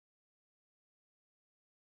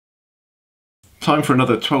Time for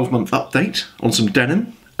another 12-month update on some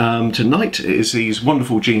denim. Tonight is these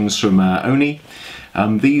wonderful jeans from Oni.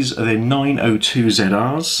 These are the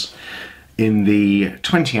 902ZRs in the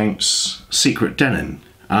 20-ounce secret denim.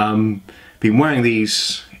 Been wearing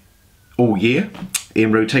these all year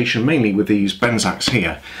in rotation, mainly with these Benzacks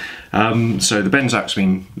here. So the Benzacks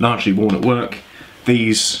been largely worn at work.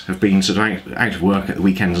 These have been sort of out of work at the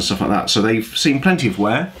weekends and stuff like that, so they've seen plenty of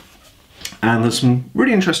wear. And there's some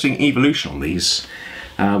really interesting evolution on these,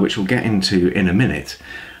 which we'll get into in a minute.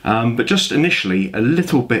 But just initially, a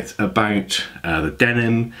little bit about the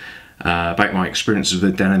denim, about my experience of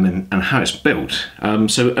the denim and how it's built.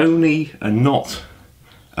 So Oni are not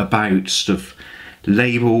about sort of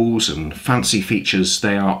labels and fancy features.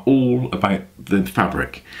 They are all about the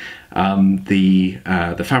fabric.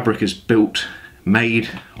 The fabric is built, made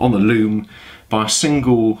on the loom by a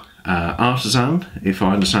single artisan, if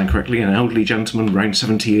I understand correctly, an elderly gentleman around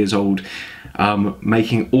 70 years old,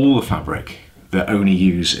 making all the fabric that Oni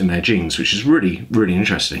use in their jeans, which is really, really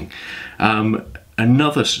interesting.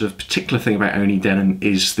 Another sort of particular thing about Oni denim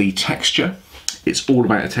is the texture. It's all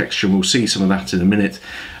about the texture, and we'll see some of that in a minute,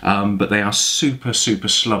 but they are super, super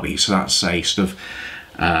slubby, so that's a sort of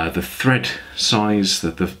the thread size,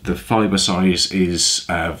 the fibre size is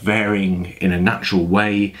varying in a natural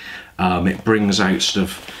way. It brings out sort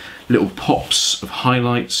of little pops of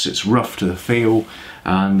highlights, it's rough to the feel,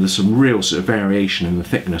 and there's some real sort of variation in the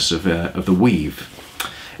thickness of the weave.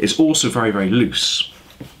 It's also very, very loose,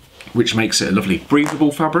 which makes it a lovely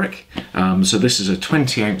breathable fabric. So this is a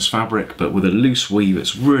 20-ounce fabric, but with a loose weave.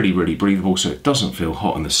 It's really, really breathable, so it doesn't feel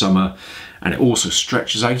hot in the summer, and it also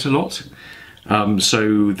stretches out a lot.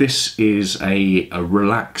 So this is a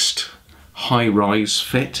relaxed high-rise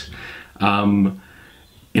fit.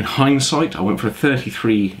 In hindsight, I went for a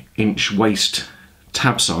 33-inch waist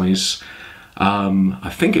tab size. I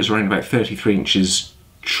think it was around about 33 inches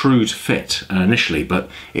true to fit initially, but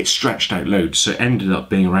it stretched out loads, so it ended up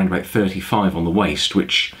being around about 35 on the waist,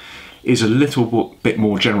 which is a little bit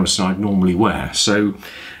more generous than I'd normally wear. So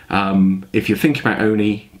if you're thinking about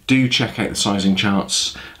Oni, do check out the sizing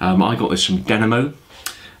charts. I got this from Denimo.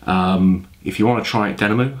 If you want to try it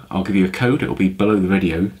Denimo, I'll give you a code. It'll be below the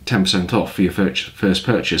video, 10% off for your first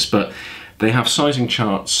purchase. But they have sizing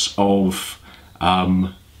charts of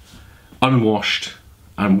unwashed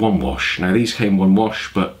and one wash. Now these came one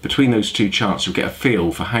wash, but between those two charts you'll get a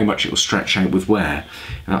feel for how much it will stretch out with wear,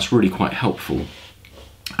 and that's really quite helpful.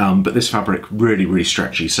 But this fabric really, really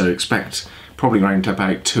stretchy, so expect probably around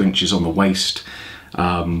about 2 inches on the waist,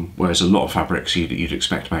 whereas a lot of fabrics you'd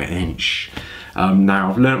expect about 1 inch. Now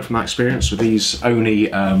I've learned from that experience with these Oni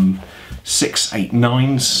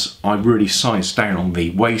 689s, I really sized down on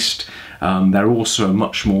the waist. They're also a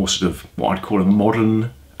much more sort of what I'd call a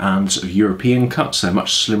modern and sort of European cut, so they're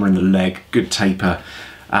much slimmer in the leg, good taper,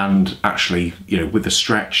 and actually, you know, with the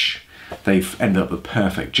stretch, they've ended up with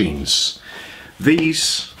perfect jeans.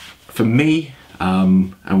 These, for me,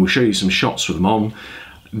 and we'll show you some shots with them on,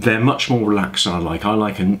 they're much more relaxed than I like. I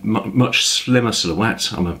like a much slimmer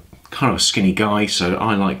silhouette. I'm a kind of a skinny guy, so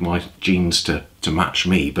I like my jeans to match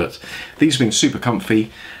me, but these have been super comfy,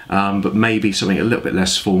 but maybe something a little bit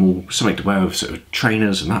less formal, something to wear with sort of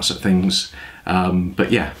trainers and that sort of things.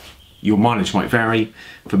 But yeah, your mileage might vary.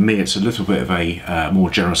 For me, it's a little bit of a more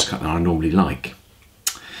generous cut than I normally like.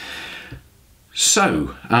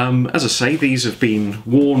 So, as I say, these have been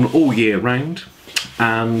worn all year round,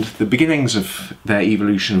 and the beginnings of their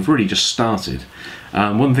evolution have really just started.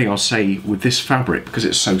 One thing I'll say with this fabric, because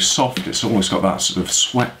it's so soft, it's almost got that sort of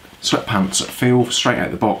sweatpants feel straight out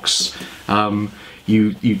of the box.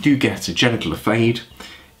 You do get a gentler fade.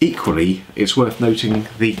 Equally, it's worth noting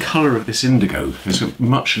the colour of this indigo is a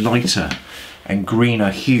much lighter and greener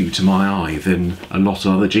hue to my eye than a lot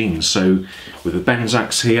of other jeans. So with the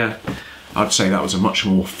Benzacks here, I'd say that was a much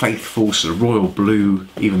more faithful sort of royal blue,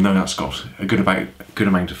 even though that's got a good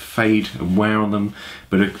amount of fade and wear on them,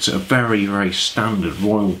 but it's a very, very standard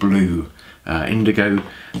royal blue indigo.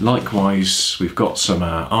 Likewise, we've got some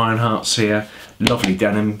iron hearts here, lovely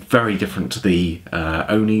denim, very different to the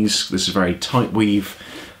Onis. This is very tight weave,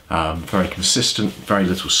 very consistent, very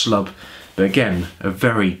little slub, but again, a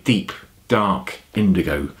very deep, dark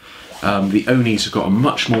indigo. The Onis have got a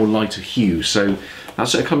much more lighter hue, so that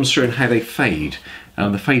sort of comes through in how they fade.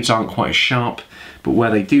 The fades aren't quite as sharp, but where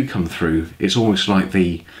they do come through, it's almost like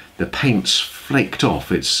the paint's flaked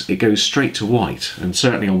off. It goes straight to white, and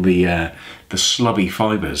certainly on the slubby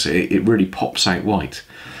fibres, it really pops out white.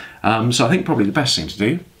 So I think probably the best thing to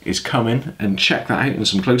do is come in and check that out in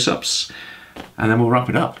some close-ups, and then we'll wrap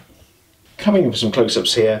it up. Coming in for some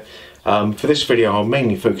close-ups here, For this video I'll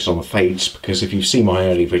mainly focus on the fades, because if you've seen my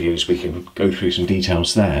early videos we can go through some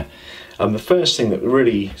details there. The first thing that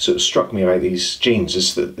really sort of struck me about these jeans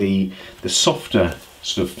is that the softer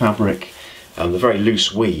sort of fabric and the very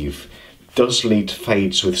loose weave does lead to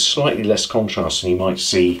fades with slightly less contrast than you might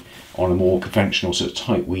see on a more conventional sort of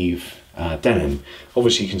tight weave denim.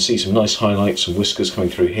 Obviously you can see some nice highlights and whiskers coming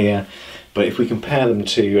through here, but if we compare them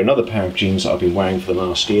to another pair of jeans that I've been wearing for the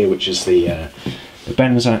last year, which is the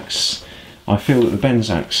Benzacks, I feel that the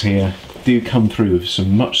Benzacks here do come through with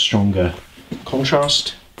some much stronger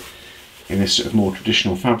contrast in this sort of more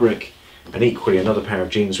traditional fabric. And equally another pair of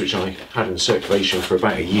jeans which I had in circulation for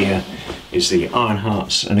about a year is the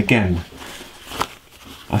Ironhearts, and again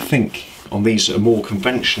I think on these sort of more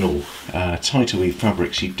conventional tighter weave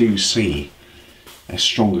fabrics you do see a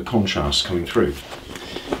stronger contrast coming through.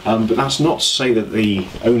 But that's not to say that the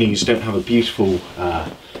Onis don't have a beautiful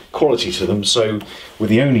quality to them. So with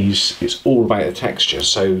the Onis it's all about the texture.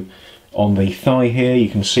 So on the thigh here you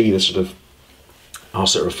can see the sort of, I'll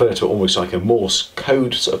sort of refer to it almost like a Morse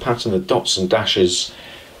code sort of pattern, the dots and dashes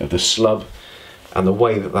of the slub, and the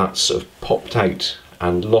way that that sort of popped out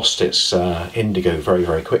and lost its indigo very,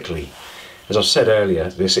 very quickly. As I've said earlier,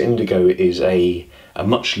 this indigo is a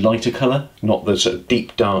much lighter colour, not the sort of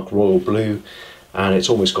deep dark royal blue, and it's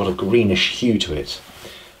almost got a greenish hue to it.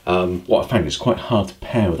 What I found is quite hard to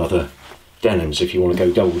pair with other denims if you want to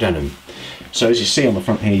go double denim. So as you see on the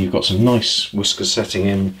front here, you've got some nice whiskers setting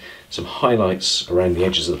in, some highlights around the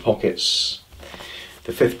edges of the pockets.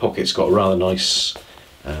 The fifth pocket's got a rather nice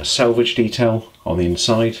selvage detail on the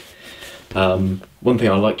inside. One thing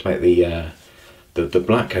I liked about the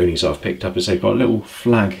black Onis I've picked up is they've got a little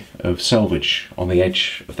flag of selvage on the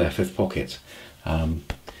edge of their fifth pocket.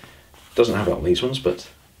 Doesn't have it on these ones, but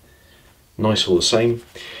nice all the same.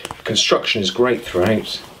 Construction is great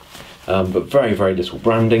throughout, but very, very little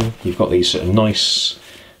branding. You've got these sort of nice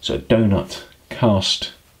sort of donut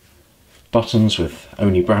cast buttons with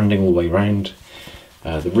Oni branding all the way around.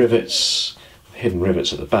 The rivets, hidden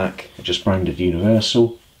rivets at the back, are just branded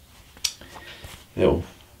Universal. Little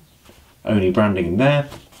Oni branding in there.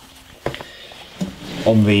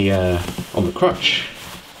 On the crutch,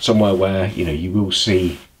 somewhere where you will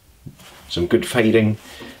see some good fading,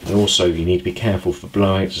 and also you need to be careful for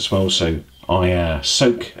blowouts as well. So I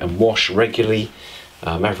soak and wash regularly.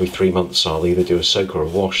 Every 3 months I'll either do a soak or a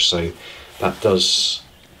wash, so that does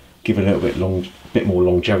give a little bit more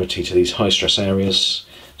longevity to these high stress areas.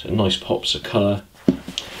 So nice pops of colour.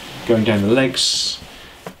 Going down the legs,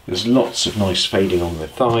 there's lots of nice fading on the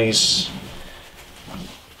thighs.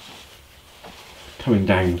 Coming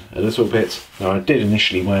down a little bit. Now I did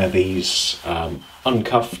initially wear these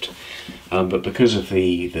uncuffed, but because of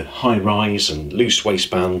the high rise and loose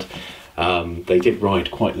waistband, they did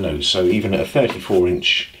ride quite low. So even at a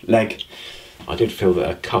 34-inch leg, I did feel that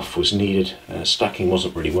a cuff was needed. Stacking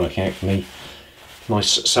wasn't really working out for me.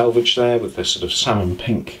 Nice selvage there with the sort of salmon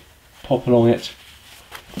pink pop along it,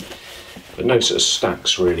 but no sort of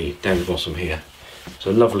stacks really down the bottom here.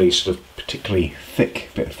 So a lovely sort of particularly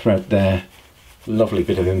thick bit of thread there, lovely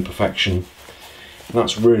bit of imperfection. And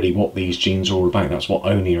that's really what these jeans are all about. That's what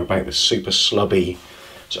Oni are about, this super slubby,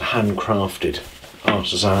 sort of handcrafted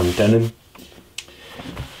artisan denim.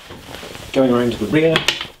 Going around to the rear,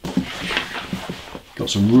 got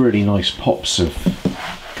some really nice pops of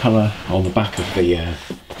colour on the back of the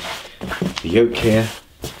yoke here.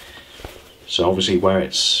 So obviously where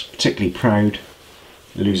it's particularly proud,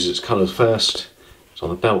 it loses its colours first. It's on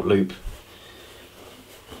the belt loop,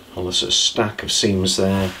 on the sort of stack of seams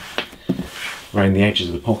there, around the edges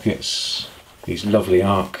of the pockets, these lovely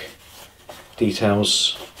arc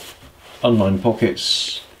details, unlined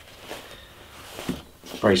pockets,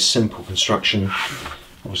 very simple construction.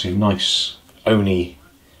 Obviously a nice Oni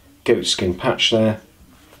goatskin patch there.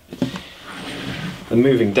 And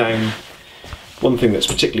moving down, one thing that's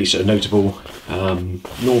particularly sort of notable,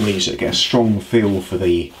 normally you sort of get a strong feel for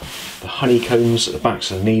the honeycombs at the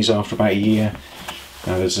backs of the knees after about a year.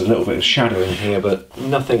 Now there's a little bit of shadow in here, but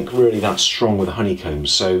nothing really that strong with the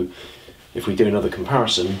honeycombs. So if we do another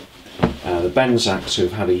comparison, the Benzacks, who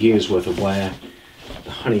have had a year's worth of wear,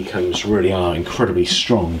 the honeycombs really are incredibly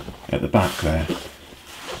strong at the back there,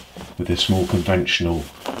 with this more conventional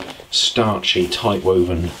starchy tight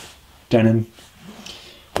woven denim.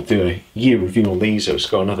 We'll do a year review on these. It's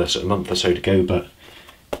got another sort of month or so to go, but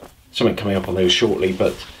something coming up on those shortly.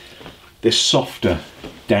 But this softer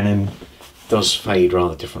denim does fade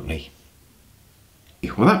rather differently.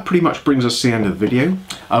 Well, that pretty much brings us to the end of the video.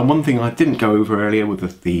 One thing I didn't go over earlier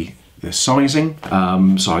with the sizing,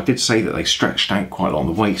 so I did say that they stretched out quite a lot on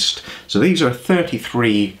the waist. So these are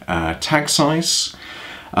 33 tag size.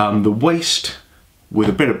 The waist, with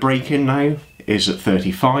a bit of break-in now, is at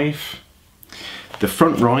 35. The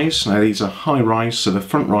front rise, now these are high rise, so the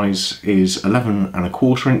front rise is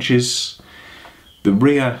 11¼ inches. The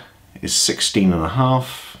rear is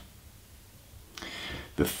 16½.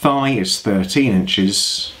 The thigh is 13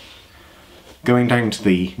 inches. Going down to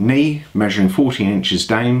the knee, measuring 14 inches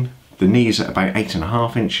down, the knee is at about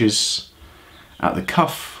 8½ inches. At the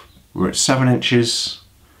cuff, we're at 7 inches.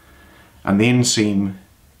 And the inseam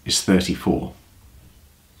is 34.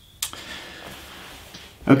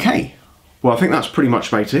 Okay, well I think that's pretty much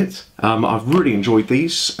about it. I've really enjoyed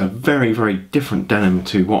these. A very, very different denim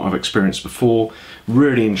to what I've experienced before.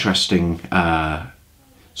 Really interesting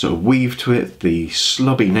sort of weave to it, the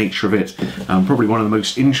slubby nature of it. Probably one of the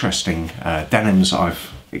most interesting denims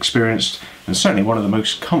I've experienced, and certainly one of the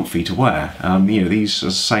most comfy to wear. You know, these,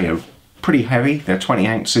 as I say, are pretty heavy. They're 20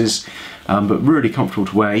 ounces, but really comfortable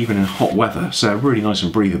to wear even in hot weather. So really nice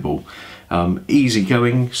and breathable. Easy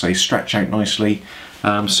going, so they stretch out nicely.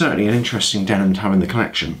 Certainly an interesting denim to have in the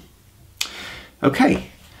collection. Okay,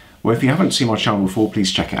 well if you haven't seen my channel before,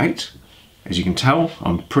 please check it out. As you can tell,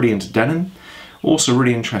 I'm pretty into denim. Also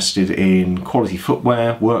really interested in quality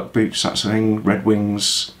footwear, work boots, that sort of thing, Red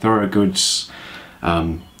Wings, Thorogoods,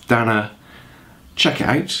 Dana. Check it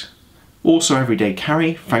out. Also everyday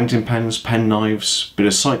carry, fountain pens, pen knives, bit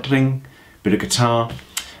of cycling, bit of guitar.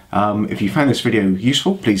 If you found this video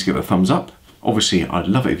useful, please give it a thumbs up. Obviously I'd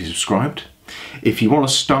love it if you subscribed. If you want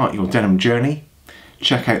to start your denim journey,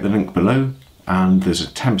 check out the link below, and there's a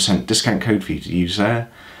 10% discount code for you to use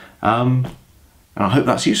there. And I hope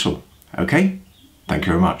that's useful. Okay, thank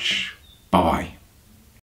you very much. Bye bye.